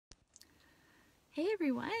Hey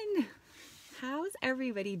everyone, how's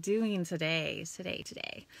everybody doing today?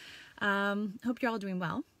 Hope you're all doing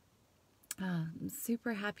well. I'm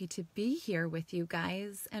super happy to be here with you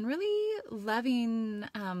guys and really loving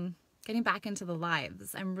getting back into the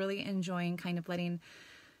lives. I'm really enjoying kind of letting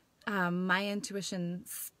my intuition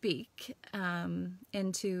speak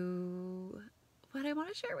into what I want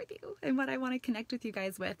to share with you and what I want to connect with you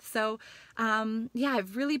guys with. So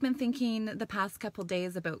I've really been thinking the past couple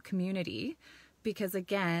days about community. Because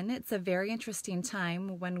again, it's a very interesting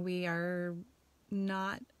time when we are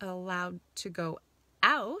not allowed to go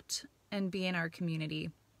out and be in our community.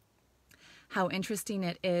 How interesting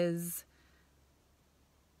it is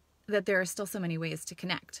that there are still so many ways to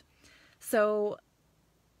connect. So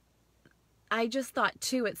I just thought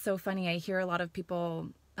too, it's so funny. I hear a lot of people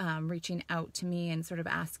reaching out to me and sort of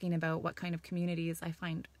asking about what kind of communities I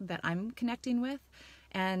find that I'm connecting with.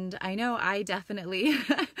 And I know I definitely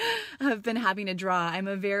have been having a draw. I am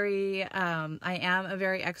a very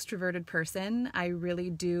extroverted person. I really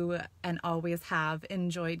do and always have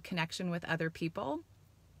enjoyed connection with other people.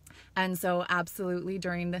 And so absolutely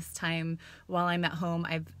during this time while I'm at home,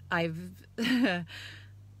 I've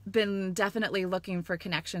been definitely looking for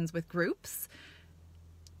connections with groups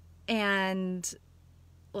and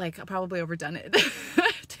like probably overdone it.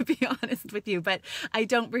 To be honest with you, but I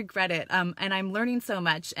don't regret it. And I'm learning so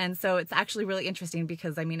much. And so it's actually really interesting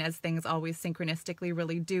because as things always synchronistically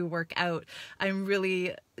really do work out, I'm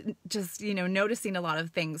really just, noticing a lot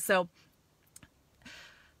of things. So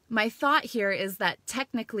my thought here is that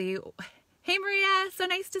technically, hey Maria, so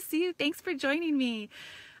nice to see you. Thanks for joining me.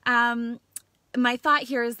 My thought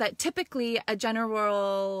here is that typically a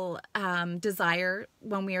general desire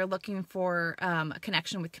when we are looking for a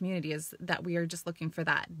connection with community is that we are just looking for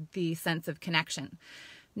the sense of connection.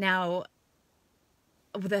 Now,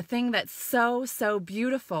 the thing that's so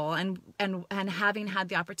beautiful and having had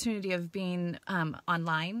the opportunity of being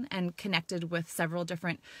online and connected with several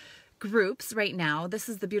different groups right now, this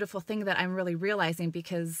is the beautiful thing that I'm really realizing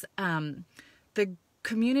because the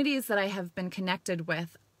communities that I have been connected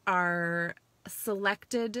with are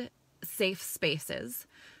selected safe spaces,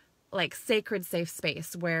 like sacred safe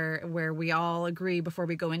space where we all agree before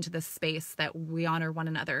we go into this space that we honor one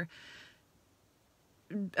another,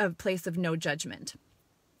 a place of no judgment.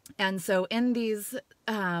 And so in these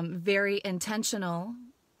very intentional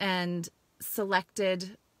and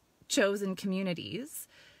selected chosen communities,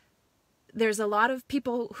 there's a lot of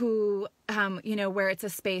people who where it's a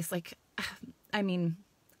space like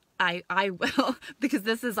I will, because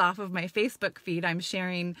this is off of my Facebook feed, I'm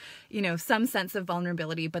sharing, some sense of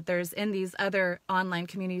vulnerability, but there's in these other online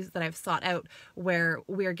communities that I've sought out where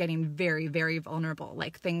we're getting very, very vulnerable,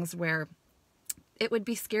 like things where it would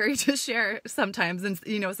be scary to share sometimes. And,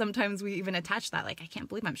 sometimes we even attach that, like, I can't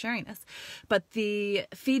believe I'm sharing this. But the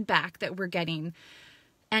feedback that we're getting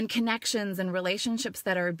and connections and relationships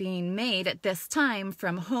that are being made at this time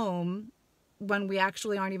from home when we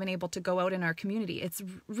actually aren't even able to go out in our community. It's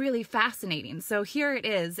really fascinating. So here it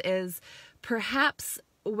is perhaps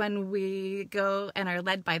when we go and are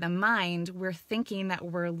led by the mind, we're thinking that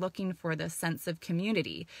we're looking for this sense of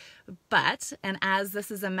community. But, and as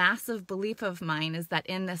this is a massive belief of mine, is that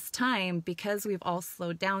in this time, because we've all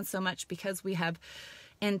slowed down so much, because we have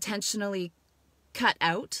intentionally cut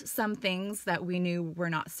out some things that we knew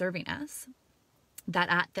were not serving us, that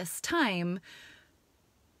at this time,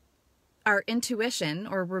 our intuition,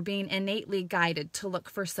 or we're being innately guided to look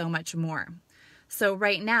for so much more. So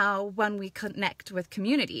right now, when we connect with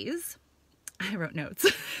communities, I wrote notes,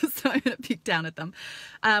 so I'm going to peek down at them.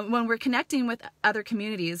 When we're connecting with other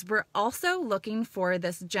communities, we're also looking for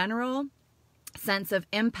this general sense of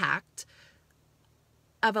impact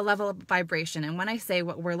of a level of vibration. And when I say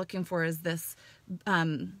what we're looking for is this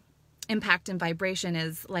impact and vibration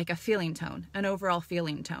is like a feeling tone, an overall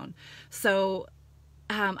feeling tone. So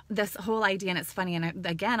this whole idea, and it's funny, and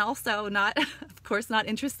again, also not, of course, not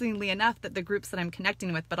interestingly enough, that the groups that I'm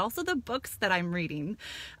connecting with, but also the books that I'm reading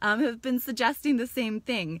have been suggesting the same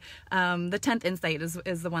thing. The 10th Insight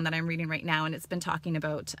is the one that I'm reading right now, and it's been talking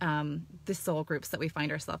about the soul groups that we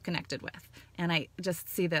find ourselves connected with. And I just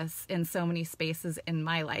see this in so many spaces in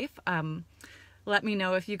my life. Let me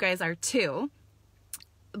know if you guys are too.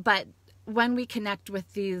 But when we connect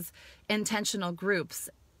with these intentional groups,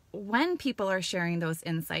 when people are sharing those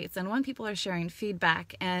insights and when people are sharing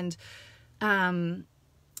feedback and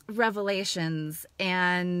revelations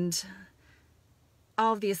and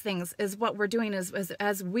all of these things, is what we're doing is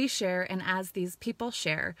as we share and as these people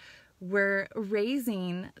share, we're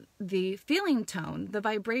raising the feeling tone, the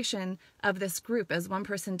vibration of this group. As one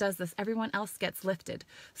person does this, everyone else gets lifted.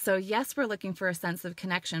 So yes, we're looking for a sense of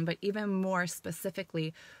connection, but even more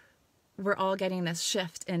specifically, we're all getting this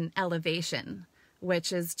shift in elevation,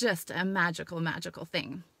 which is just a magical, magical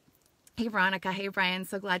thing. Hey, Veronica. Hey, Brian.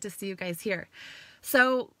 So glad to see you guys here.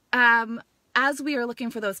 So, as we are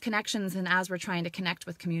looking for those connections and as we're trying to connect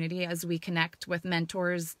with community, as we connect with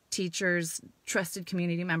mentors, teachers, trusted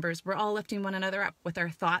community members, we're all lifting one another up with our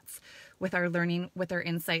thoughts, with our learning, with our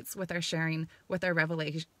insights, with our sharing, with our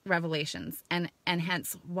revelations. And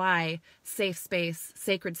hence why safe space,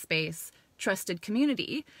 sacred space, trusted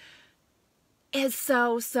community is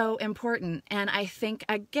so, so important. And I think,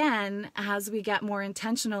 again, as we get more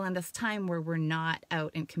intentional in this time where we're not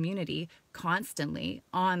out in community constantly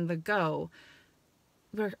on the go,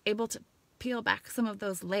 we're able to peel back some of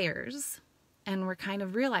those layers, and we're kind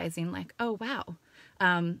of realizing like, oh, wow,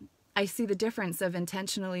 I see the difference of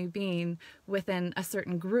intentionally being within a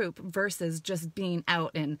certain group versus just being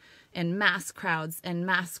out in mass crowds and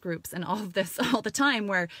mass groups and all of this all the time,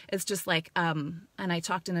 where it's just like, and I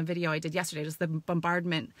talked in a video I did yesterday, just the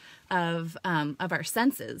bombardment of our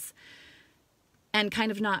senses and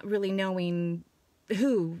kind of not really knowing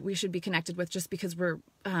who we should be connected with just because we're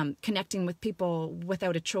connecting with people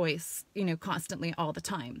without a choice, constantly all the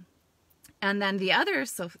time. And then the other,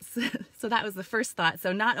 so that was the first thought.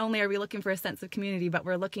 So not only are we looking for a sense of community, but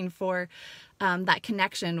we're looking for that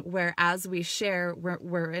connection where as we share,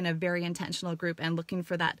 we're in a very intentional group and looking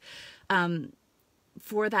for that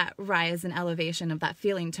rise and elevation of that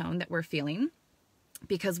feeling tone that we're feeling.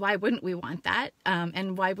 Because why wouldn't we want that?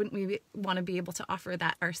 And why wouldn't we want to be able to offer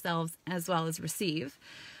that ourselves as well as receive?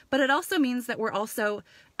 But it also means that we're also,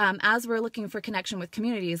 as we're looking for connection with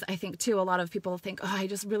communities, I think too, a lot of people think, oh, I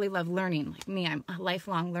just really love learning. Like me, I'm a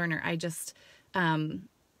lifelong learner. I just,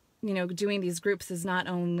 doing these groups is not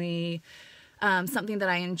only something that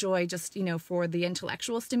I enjoy just, for the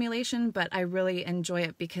intellectual stimulation, but I really enjoy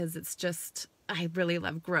it because it's just, I really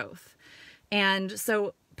love growth. And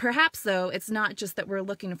so perhaps though, it's not just that we're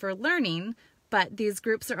looking for learning, but these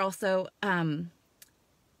groups are also,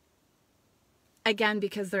 again,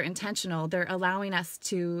 because they're intentional, they're allowing us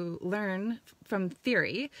to learn from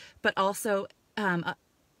theory, but also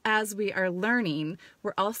as we are learning,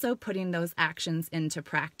 we're also putting those actions into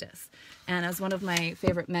practice. And as one of my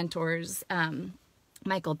favorite mentors,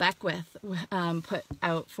 Michael Beckwith, put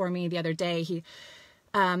out for me the other day, he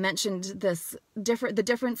mentioned the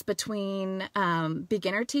difference between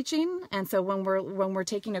beginner teaching. And so when we're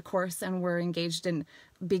taking a course and we're engaged in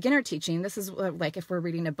beginner teaching, this is like if we're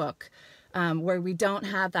reading a book, where we don't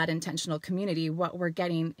have that intentional community, what we're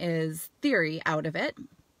getting is theory out of it.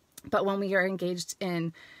 But when we are engaged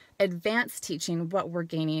in advanced teaching, what we're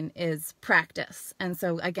gaining is practice. And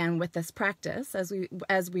so again, with this practice, as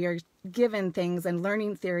we are given things and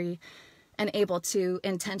learning theory and able to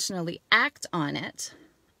intentionally act on it,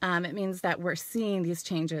 it means that we're seeing these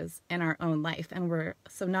changes in our own life. And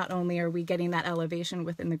so not only are we getting that elevation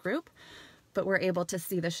within the group, but we're able to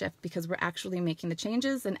see the shift because we're actually making the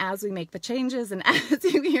changes. And as we make the changes, and as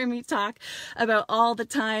you hear me talk about all the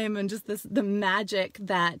time and just the magic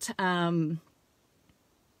that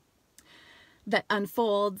that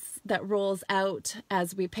unfolds, that rolls out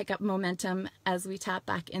as we pick up momentum, as we tap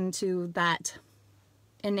back into that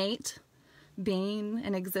innate being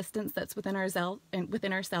and existence that's within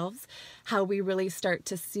ourselves, how we really start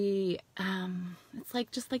to see, it's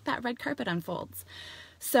like just like that red carpet unfolds.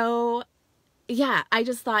 So yeah, I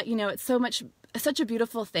just thought, it's such a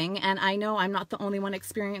beautiful thing. And I know I'm not the only one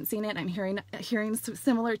experiencing it. I'm hearing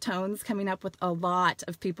similar tones coming up with a lot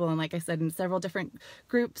of people. And like I said, in several different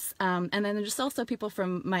groups. And then there's just also people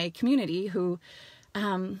from my community who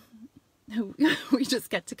we just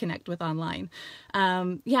get to connect with online.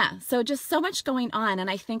 So just so much going on. And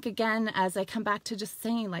I think, again, as I come back to just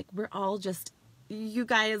saying, like, we're all just, you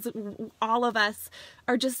guys, all of us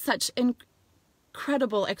are just such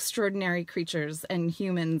incredible, extraordinary creatures and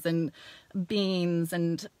humans and beings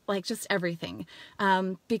and like just everything.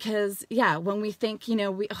 Because when we think,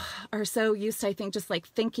 we are so used to, I think, just like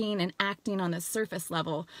thinking and acting on the surface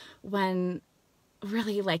level, when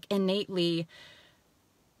really like innately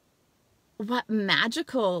what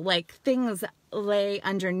magical like things lay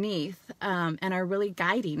underneath and are really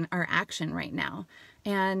guiding our action right now.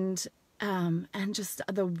 And just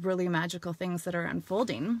the really magical things that are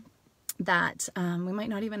unfolding that we might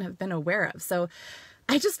not even have been aware of. So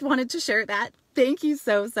I just wanted to share that. Thank you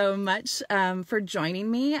so much for joining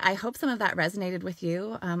me. I hope some of that resonated with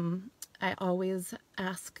you. I always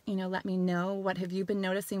ask, let me know, what have you been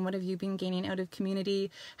noticing? What have you been gaining out of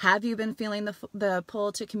community? Have you been feeling the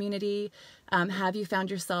pull to community? Have you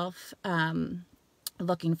found yourself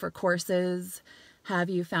looking for courses? Have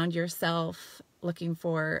you found yourself looking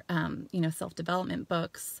for, self-development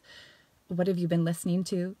books? What have you been listening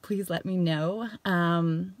to? Please let me know.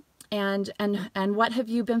 And what have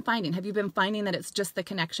you been finding? Have you been finding that it's just the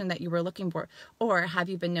connection that you were looking for? Or have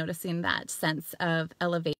you been noticing that sense of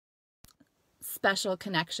elevation, special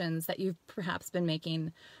connections that you've perhaps been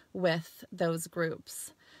making with those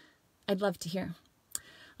groups? I'd love to hear.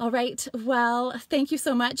 All right. Well, thank you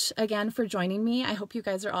so much again for joining me. I hope you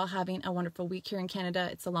guys are all having a wonderful week here in Canada.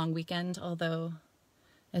 It's a long weekend, although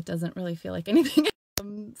it doesn't really feel like anything.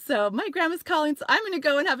 So my grandma's calling, so I'm going to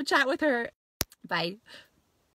go and have a chat with her. Bye.